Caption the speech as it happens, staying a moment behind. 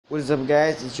What is up,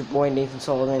 guys? It's your boy Nathan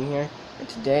Sullivan here, and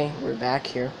today we're back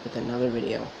here with another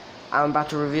video. I'm about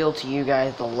to reveal to you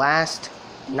guys the last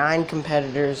 9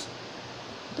 competitors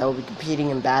that will be competing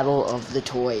in Battle of the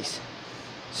Toys.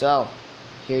 So,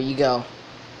 here you go.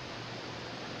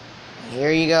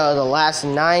 Here you go, the last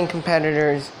 9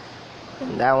 competitors,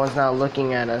 and that one's not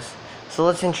looking at us. So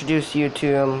let's introduce you to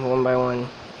them one by one.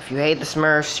 If you hate the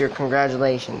Smurfs, your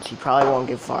congratulations. You probably won't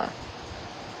get far.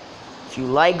 If you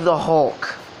like the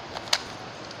Hulk,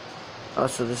 oh,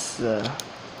 so this is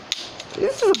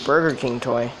a Burger King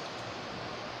toy.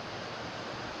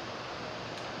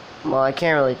 Well, I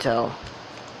can't really tell.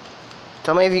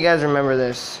 Tell me if you guys remember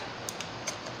this.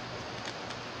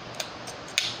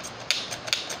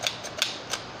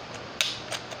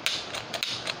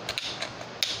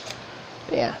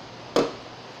 Yeah.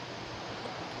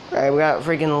 Alright, we got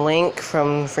freaking Link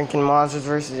from freaking Monsters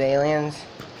vs. Aliens.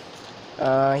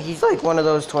 He's like one of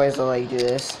those toys that like do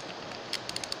this.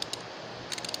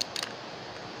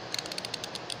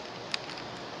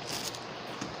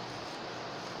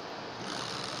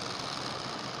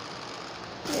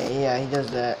 Yeah, he does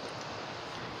that.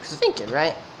 Cause thinking,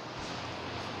 right?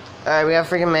 Alright, we got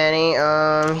freaking Manny.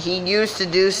 He used to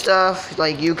do stuff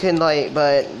like you can like,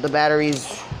 but the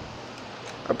batteries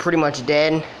are pretty much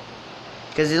dead.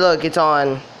 Cause look, it's on.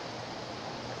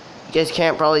 You guys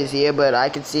can't probably see it, but I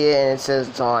can see it, and it says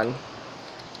it's on.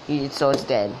 So it's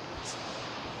dead.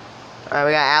 Alright,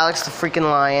 we got Alex the freaking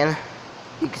lion.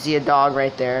 You can see a dog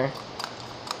right there.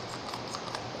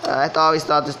 I always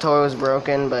thought this toy was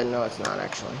broken, but no, it's not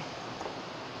actually.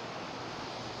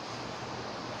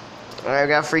 Alright, we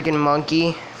got freaking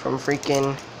Monkey from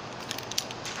freaking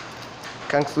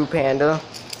Kung Fu Panda.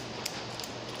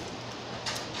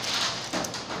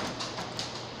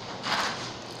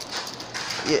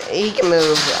 Yeah, he can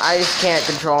move. I just can't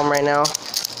control him right now.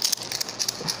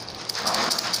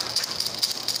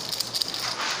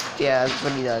 Yeah, that's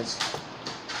what he does.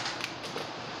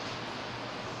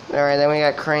 Alright, then we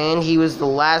got Crane. He was the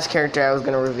last character I was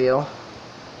going to reveal.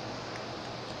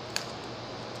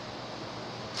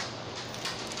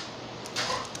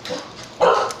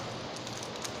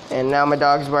 And now my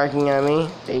dog's barking at me.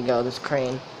 There you go, this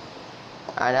Crane.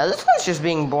 Alright, now this one's just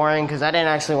being boring because I didn't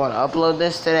actually want to upload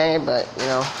this today, but, you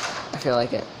know, I feel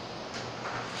like it.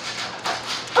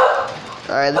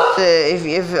 Alright,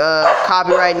 if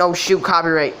copyright, no, shoot,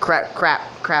 copyright, crap,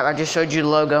 I just showed you the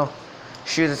logo.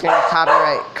 Shoot, it's gonna be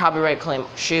copyright claim,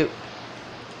 shoot.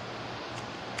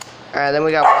 Alright, then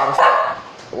we got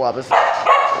Wobbuffet.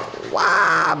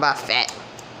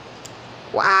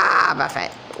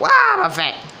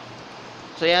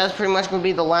 So yeah, that's pretty much gonna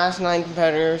be the last 9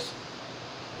 competitors.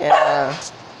 And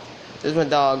this is my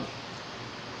dog.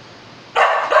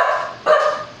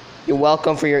 You're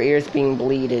welcome for your ears being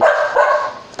bleeded.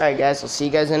 Alright guys, I'll see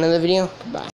you guys in another video. Bye.